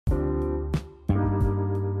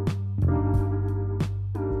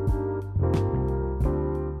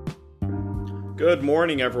Good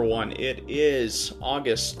morning, everyone. It is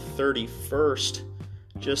August 31st,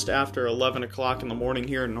 just after 11 o'clock in the morning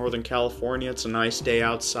here in Northern California. It's a nice day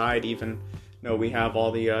outside, even though we have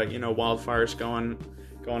all the, wildfires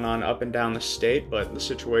going on up and down the state, but the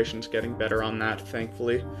situation's getting better on that,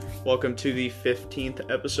 thankfully. Welcome to the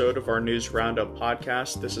 15th episode of our News Roundup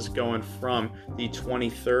podcast. This is going from the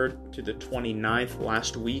 23rd to the 29th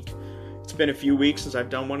last week. It's been a few weeks since I've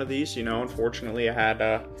done one of these. Unfortunately, I had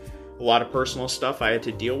a lot of personal stuff I had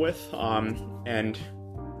to deal with, and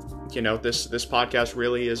this podcast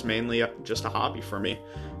really is mainly just a hobby for me,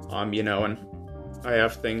 and I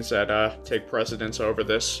have things that take precedence over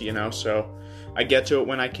this, so I get to it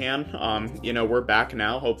when I can. We're back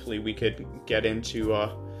now. Hopefully we could get into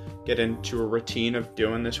a routine of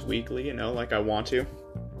doing this weekly, like I want to.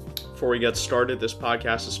 Before we get started, this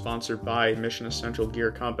podcast is sponsored by Mission Essential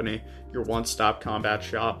Gear Company, your one-stop combat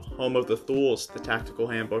shop, home of the Thule, the tactical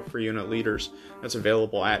handbook for unit leaders. That's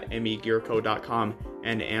available at megearco.com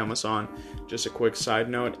and Amazon. Just a quick side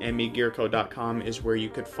note, megearco.com is where you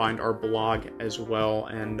could find our blog as well,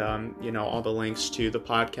 and all the links to the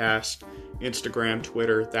podcast, Instagram,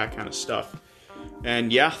 Twitter, that kind of stuff.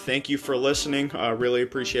 And yeah, thank you for listening. Really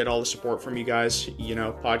appreciate all the support from you guys.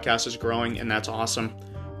 Podcast is growing, and that's awesome.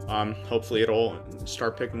 Hopefully it'll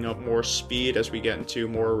start picking up more speed as we get into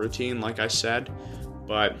more routine, like I said.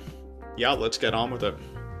 But yeah, let's get on with it.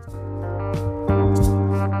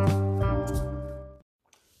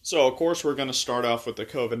 So, of course, we're going to start off with the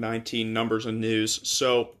COVID-19 numbers and news.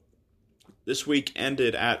 So, this week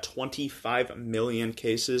ended at 25 million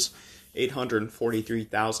cases,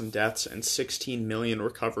 843,000 deaths, and 16 million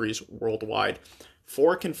recoveries worldwide.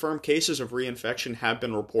 4 confirmed cases of reinfection have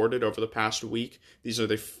been reported over the past week. These are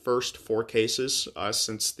the first 4 cases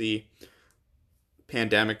since the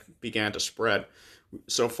pandemic began to spread.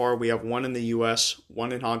 So far, we have 1 in the U.S.,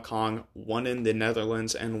 1 in Hong Kong, 1 in the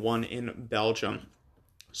Netherlands, and 1 in Belgium.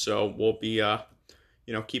 So we'll be,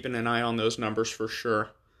 keeping an eye on those numbers for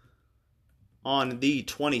sure. On the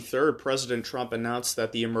 23rd, President Trump announced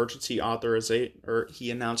that he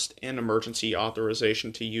announced an emergency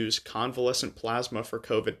authorization to use convalescent plasma for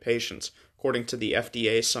COVID patients. According to the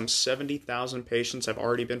FDA, some 70,000 patients have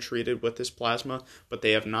already been treated with this plasma, but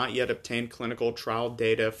they have not yet obtained clinical trial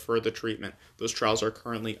data for the treatment. Those trials are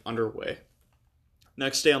currently underway.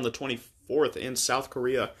 Next day, on the 24th, in South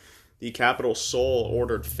Korea, the capital Seoul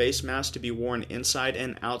ordered face masks to be worn inside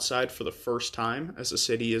and outside for the first time as the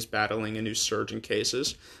city is battling a new surge in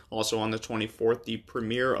cases. Also on the 24th, the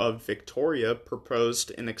Premier of Victoria proposed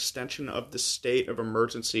an extension of the state of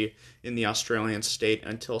emergency in the Australian state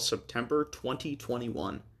until September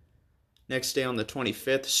 2021. Next day on the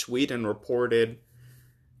 25th, Sweden reported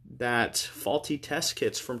that faulty test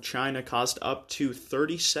kits from China caused up to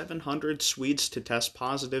 3,700 Swedes to test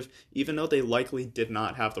positive, even though they likely did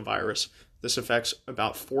not have the virus. This affects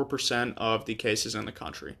about 4% of the cases in the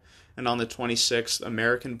country. And on the 26th,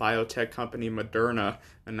 American biotech company Moderna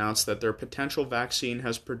announced that their potential vaccine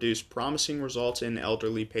has produced promising results in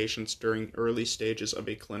elderly patients during early stages of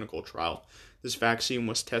a clinical trial. This vaccine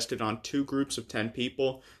was tested on 2 groups of 10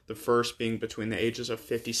 people, the first being between the ages of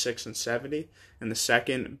 56 and 70, and the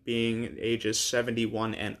second being ages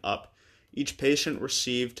 71 and up. Each patient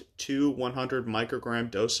received 2 100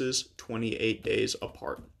 microgram doses 28 days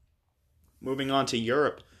apart. Moving on to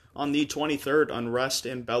Europe, on the 23rd, unrest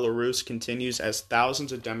in Belarus continues as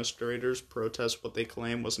thousands of demonstrators protest what they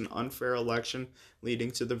claim was an unfair election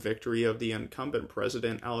leading to the victory of the incumbent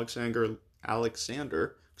president Alexander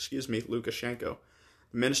Lukashenko.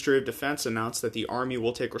 The Ministry of Defense announced that the army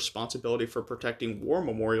will take responsibility for protecting war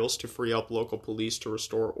memorials to free up local police to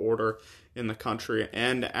restore order in the country.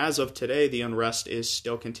 And as of today, the unrest is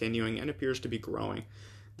still continuing and appears to be growing.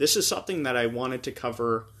 This is something that I wanted to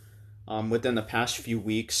cover within the past few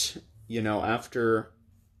weeks, after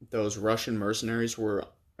those Russian mercenaries were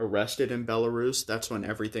arrested in Belarus. That's when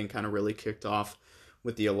everything kind of really kicked off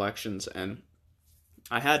with the elections. And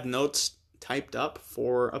I had notes typed up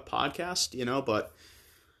for a podcast, but,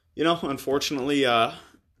 unfortunately,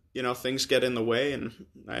 things get in the way, and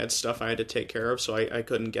I had stuff I had to take care of, so I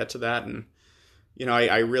couldn't get to that. And,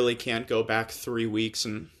 I really can't go back 3 weeks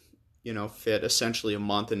and fit essentially a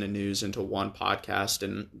month in the news into one podcast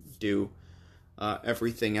and do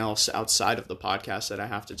everything else outside of the podcast that I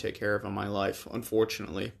have to take care of in my life,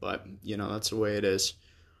 unfortunately. But, that's the way it is.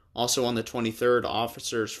 Also on the 23rd,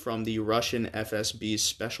 officers from the Russian FSB's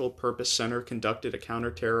Special Purpose Center conducted a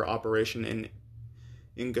counter-terror operation in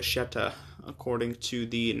Ingushetia. According to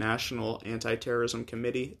the National Anti-Terrorism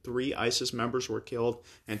Committee, 3 ISIS members were killed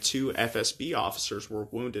and 2 FSB officers were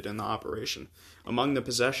wounded in the operation. Among the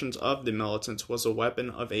possessions of the militants was a weapon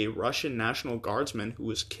of a Russian National Guardsman who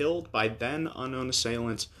was killed by then unknown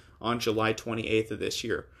assailants on July 28th of this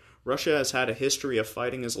year. Russia has had a history of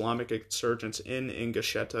fighting Islamic insurgents in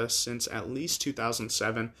Ingushetia since at least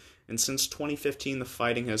 2007, and since 2015 the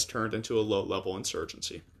fighting has turned into a low-level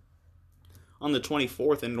insurgency. On the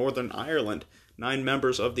 24th in Northern Ireland, 9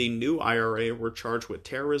 members of the new IRA were charged with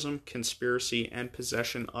terrorism, conspiracy, and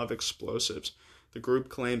possession of explosives. The group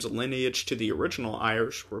claims lineage to the original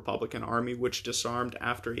Irish Republican Army, which disarmed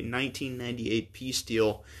after a 1998 peace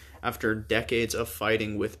deal after decades of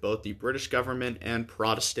fighting with both the British government and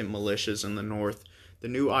Protestant militias in the north. The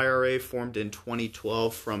new IRA formed in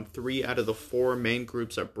 2012 from 3 out of the 4 main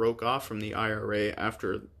groups that broke off from the IRA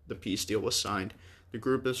after the peace deal was signed. The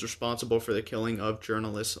group is responsible for the killing of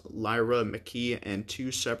journalist Lyra McKee and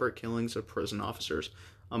 2 separate killings of prison officers,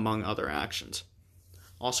 among other actions.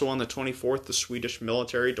 Also on the 24th, the Swedish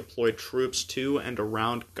military deployed troops to and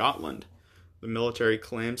around Gotland. The military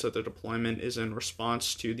claims that the deployment is in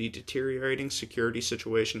response to the deteriorating security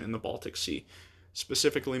situation in the Baltic Sea.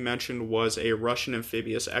 Specifically mentioned was a Russian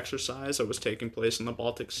amphibious exercise that was taking place in the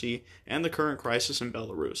Baltic Sea and the current crisis in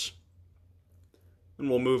Belarus. And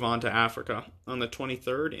we'll move on to Africa. On the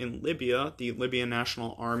 23rd, in Libya, the Libyan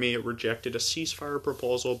National Army rejected a ceasefire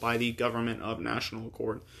proposal by the Government of National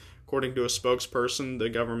Accord. According to a spokesperson, the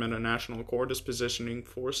Government of National Accord is positioning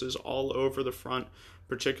forces all over the front,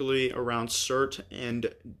 particularly around Sirte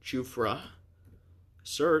and Jufra.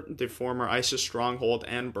 Sirte, the former ISIS stronghold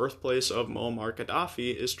and birthplace of Muammar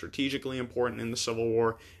Gaddafi, is strategically important in the civil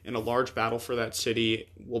war, and a large battle for that city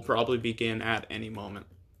will probably begin at any moment.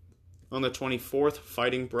 On the 24th,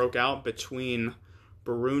 fighting broke out between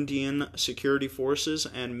Burundian security forces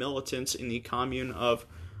and militants in the commune of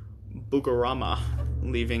Bugarama,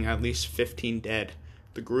 leaving at least 15 dead.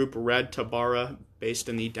 The group Red Tabara, based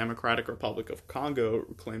in the Democratic Republic of Congo,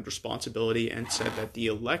 claimed responsibility and said that the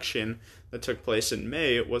election that took place in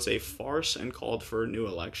May was a farce and called for new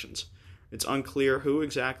elections. It's unclear who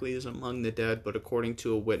exactly is among the dead, but according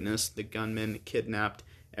to a witness, the gunmen kidnapped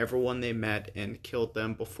everyone they met and killed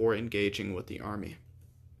them before engaging with the army.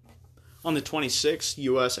 On the 26th,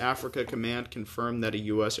 U.S. Africa Command confirmed that a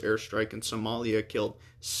U.S. airstrike in Somalia killed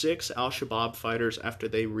 6 al-Shabaab fighters after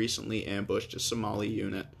they recently ambushed a Somali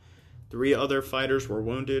unit. 3 other fighters were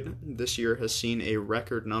wounded. This year has seen a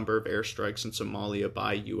record number of airstrikes in Somalia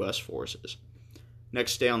by U.S. forces.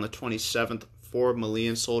 Next day, on the 27th, 4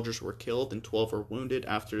 Malian soldiers were killed and 12 were wounded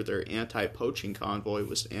after their anti-poaching convoy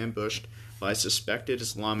was ambushed by suspected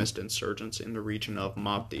Islamist insurgents in the region of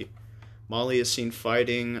Mopti. Mali has seen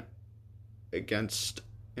fighting against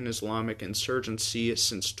an Islamic insurgency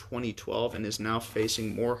since 2012 and is now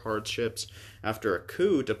facing more hardships after a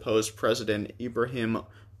coup deposed President Ibrahim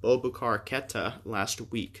Boubacar Keita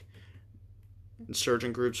last week.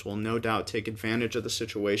 Insurgent groups will no doubt take advantage of the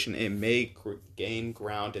situation and may gain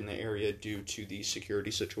ground in the area due to the security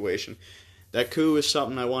situation. That coup is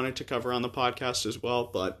something I wanted to cover on the podcast as well,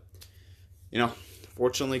 but,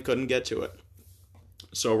 fortunately couldn't get to it.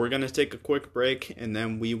 So we're going to take a quick break, and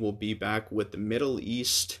then we will be back with the Middle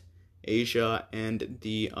East, Asia, and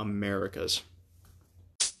the Americas.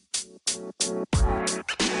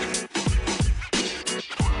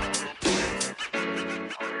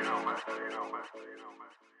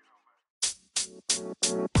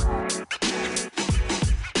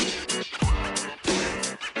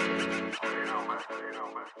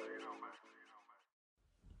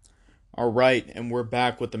 All right, and we're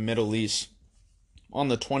back with the Middle East. On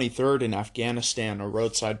the 23rd in Afghanistan, a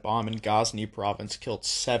roadside bomb in Ghazni province killed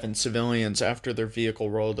 7 civilians after their vehicle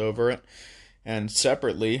rolled over it. And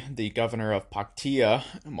separately, the governor of Paktia,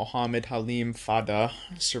 Mohammed Halim Fada,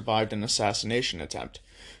 survived an assassination attempt.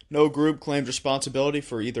 No group claimed responsibility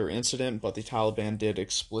for either incident, but the Taliban did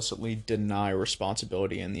explicitly deny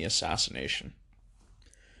responsibility in the assassination.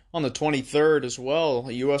 On the 23rd as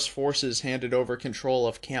well, U.S. forces handed over control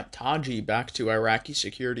of Camp Taji back to Iraqi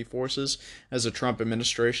security forces as the Trump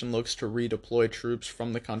administration looks to redeploy troops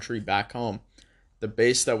from the country back home. The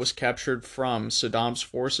base that was captured from Saddam's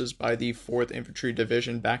forces by the 4th Infantry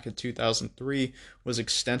Division back in 2003 was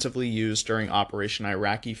extensively used during Operation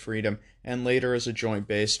Iraqi Freedom and later as a joint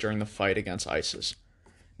base during the fight against ISIS.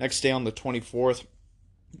 Next day on the 24th,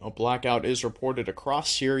 a blackout is reported across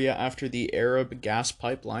Syria after the Arab gas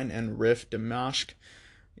pipeline in Rif Dimashq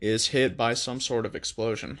is hit by some sort of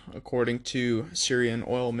explosion. According to Syrian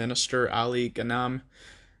oil minister Ali Ghanam,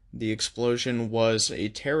 the explosion was a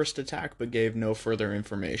terrorist attack but gave no further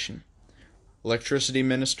information. Electricity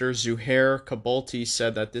Minister Zuhair Kabolti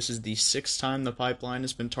said that this is the sixth time the pipeline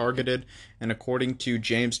has been targeted, and according to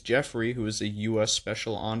James Jeffrey, who is the U.S.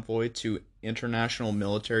 Special Envoy to International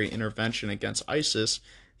Military Intervention against ISIS,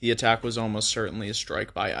 the attack was almost certainly a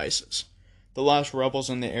strike by ISIS. The last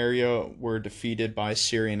rebels in the area were defeated by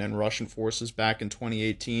Syrian and Russian forces back in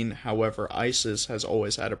 2018. However, ISIS has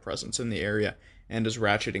always had a presence in the area and is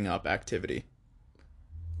ratcheting up activity.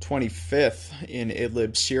 25th, in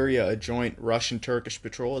Idlib, Syria, a joint Russian-Turkish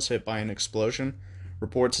patrol is hit by an explosion.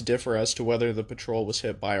 Reports differ as to whether the patrol was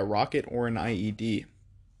hit by a rocket or an IED.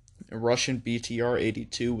 A Russian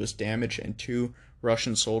BTR-82 was damaged and 2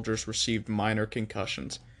 Russian soldiers received minor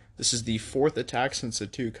concussions. This is the fourth attack since the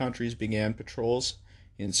two countries began patrols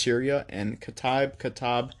in Syria, and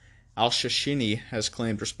Kataib al-Shashini has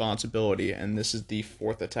claimed responsibility, and this is the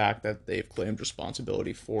fourth attack that they've claimed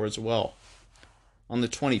responsibility for as well. On the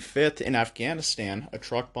 25th, in Afghanistan, a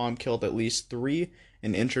truck bomb killed at least 3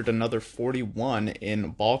 and injured another 41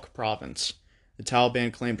 in Balkh province. The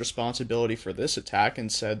Taliban claimed responsibility for this attack and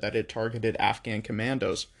said that it targeted Afghan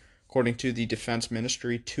commandos. According to the Defense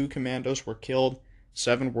Ministry, 2 commandos were killed,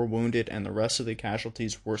 7 were wounded, and the rest of the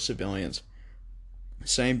casualties were civilians.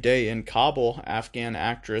 Same day in Kabul, Afghan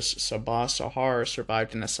actress Sabah Sahar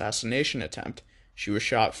survived an assassination attempt. She was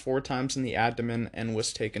shot 4 times in the abdomen and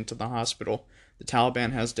was taken to the hospital. The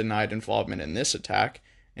Taliban has denied involvement in this attack,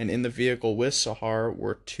 and in the vehicle with Sahar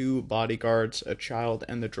were 2 bodyguards, a child,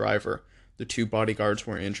 and the driver. The 2 bodyguards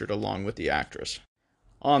were injured along with the actress.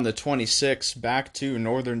 On the 26th, back to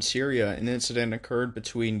northern Syria, an incident occurred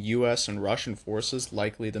between U.S. and Russian forces,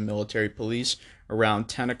 likely the military police, around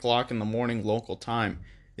 10 o'clock in the morning local time.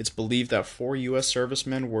 It's believed that 4 U.S.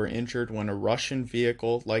 servicemen were injured when a Russian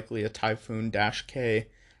vehicle, likely a Typhoon-K,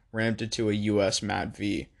 rammed into a U.S.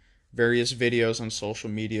 MAV-V. Various videos on social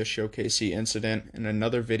media showcase the incident, and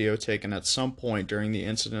another video taken at some point during the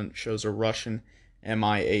incident shows a Russian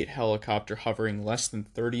Mi-8 helicopter hovering less than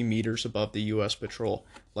 30 meters above the U.S. patrol,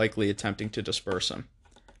 likely attempting to disperse them.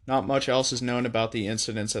 Not much else is known about the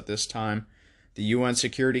incidents at this time. The UN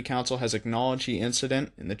Security Council has acknowledged the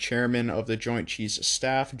incident, and the chairman of the Joint Chiefs of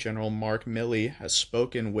Staff, General Mark Milley, has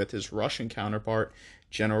spoken with his Russian counterpart,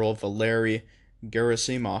 General Valery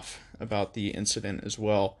Gerasimov, about the incident as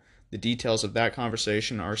well. The details of that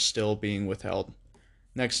conversation are still being withheld.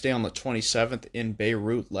 Next day on the 27th, in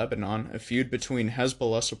Beirut, Lebanon, a feud between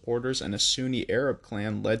Hezbollah supporters and a Sunni Arab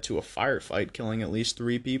clan led to a firefight, killing at least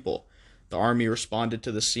 3 people. The army responded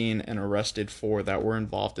to the scene and arrested 4 that were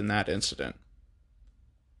involved in that incident.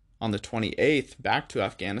 On the 28th, back to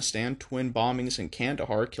Afghanistan, twin bombings in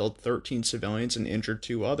Kandahar killed 13 civilians and injured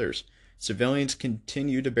 2 others. Civilians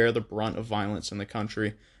continue to bear the brunt of violence in the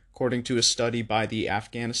country. According to a study by the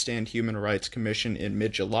Afghanistan Human Rights Commission in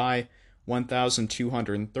mid-July,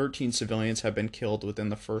 1,213 civilians have been killed within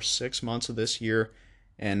the first 6 months of this year,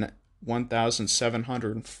 and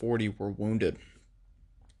 1,740 were wounded.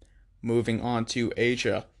 Moving on to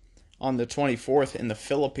Asia. On the 24th, in the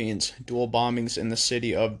Philippines, dual bombings in the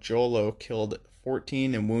city of Jolo killed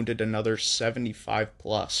 14 and wounded another 75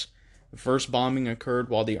 plus. The first bombing occurred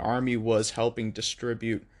while the army was helping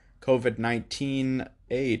distribute COVID-19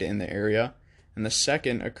 aid in the area, and the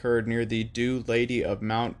second occurred near the Dew Lady of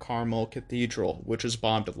Mount Carmel Cathedral, which was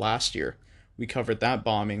bombed last year. We covered that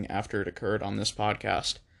bombing after it occurred on this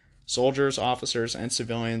podcast. Soldiers, officers, and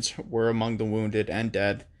civilians were among the wounded and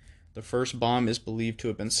dead. The first bomb is believed to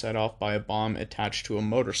have been set off by a bomb attached to a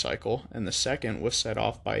motorcycle, and the second was set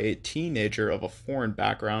off by a teenager of a foreign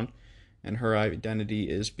background, and her identity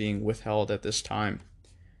is being withheld at this time.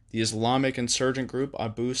 The Islamic insurgent group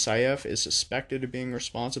Abu Sayyaf is suspected of being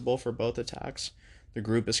responsible for both attacks. The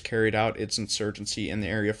group has carried out its insurgency in the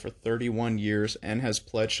area for 31 years and has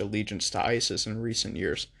pledged allegiance to ISIS in recent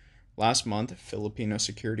years. Last month, Filipino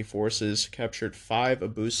security forces captured 5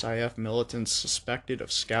 Abu Sayyaf militants suspected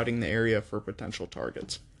of scouting the area for potential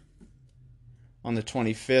targets. On the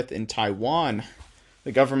 25th, in Taiwan,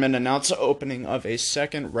 the government announced the opening of a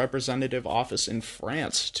second representative office in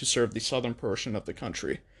France to serve the southern portion of the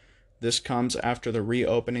country. This comes after the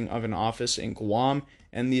reopening of an office in Guam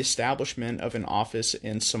and the establishment of an office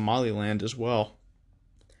in Somaliland as well.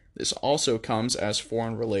 This also comes as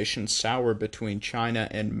foreign relations sour between China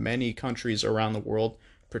and many countries around the world,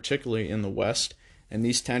 particularly in the West, and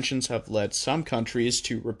these tensions have led some countries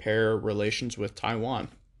to repair relations with Taiwan.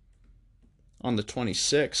 On the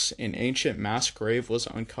 26th, an ancient mass grave was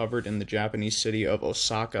uncovered in the Japanese city of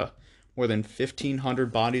Osaka. More than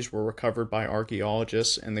 1,500 bodies were recovered by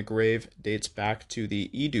archaeologists, and the grave dates back to the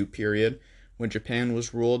Edo period, when Japan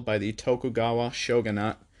was ruled by the Tokugawa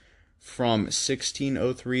shogunate from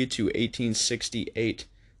 1603 to 1868.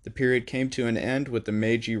 The period came to an end with the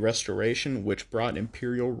Meiji Restoration, which brought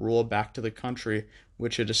imperial rule back to the country,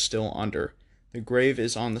 which it is still under. The grave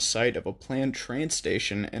is on the site of a planned train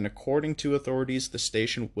station, and according to authorities, the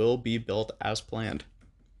station will be built as planned.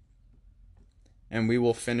 And we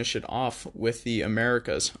will finish it off with the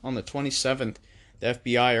Americas. On the 27th, the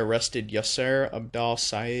FBI arrested Yasser Abdel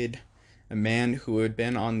Sayed, a man who had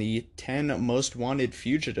been on the 10 most wanted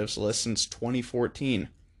fugitives list since 2014.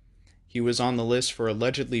 He was on the list for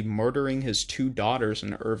allegedly murdering his 2 daughters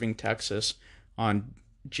in Irving, Texas on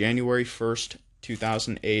January 1st,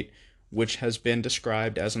 2008, which has been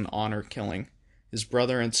described as an honor killing. His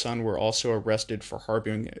brother and son were also arrested for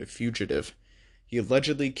harboring a fugitive. He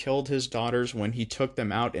allegedly killed his daughters when he took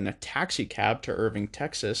them out in a taxi cab to Irving,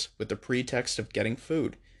 Texas, with the pretext of getting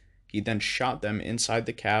food. He then shot them inside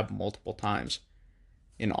the cab multiple times.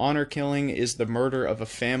 An honor killing is the murder of a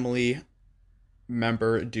family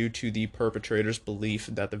member due to the perpetrator's belief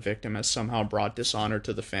that the victim has somehow brought dishonor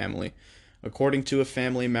to the family. According to a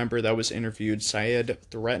family member that was interviewed, Syed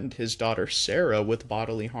threatened his daughter Sarah with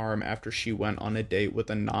bodily harm after she went on a date with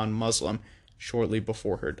a non-Muslim shortly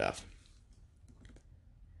before her death.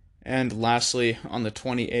 And lastly, on the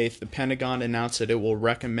 28th, the Pentagon announced that it will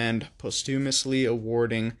recommend posthumously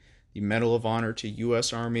awarding the Medal of Honor to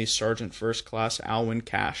U.S. Army Sergeant First Class Alwyn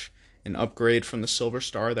Cash, an upgrade from the Silver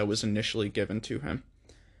Star that was initially given to him.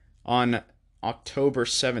 On October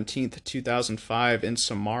 17, 2005, in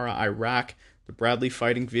Samarra, Iraq, the Bradley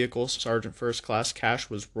fighting vehicle Sergeant First Class Cash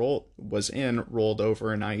was rolled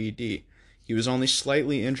over an IED. He was only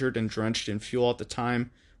slightly injured and drenched in fuel at the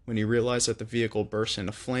time. When he realized that the vehicle burst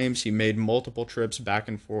into flames, he made multiple trips back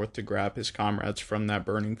and forth to grab his comrades from that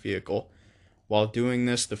burning vehicle. While doing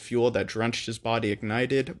this, the fuel that drenched his body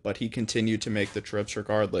ignited, but he continued to make the trips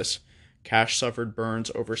regardless. Cash suffered burns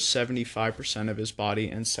over 75% of his body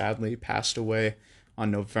and sadly passed away on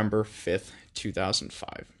November 5th,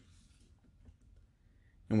 2005.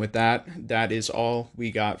 And with that, that is all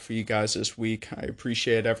we got for you guys this week. I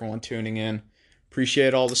appreciate everyone tuning in.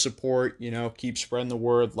 Appreciate all the support. Keep spreading the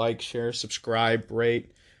word. Like, share, subscribe,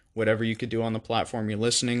 rate, whatever you could do on the platform you're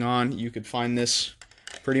listening on. You could find this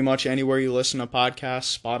pretty much anywhere you listen to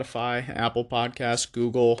podcasts: Spotify, Apple Podcasts,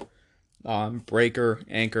 Google, Breaker,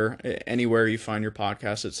 Anchor, anywhere you find your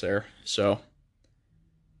podcast, it's there. So,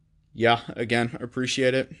 yeah, again,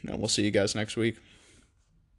 appreciate it, and we'll see you guys next week.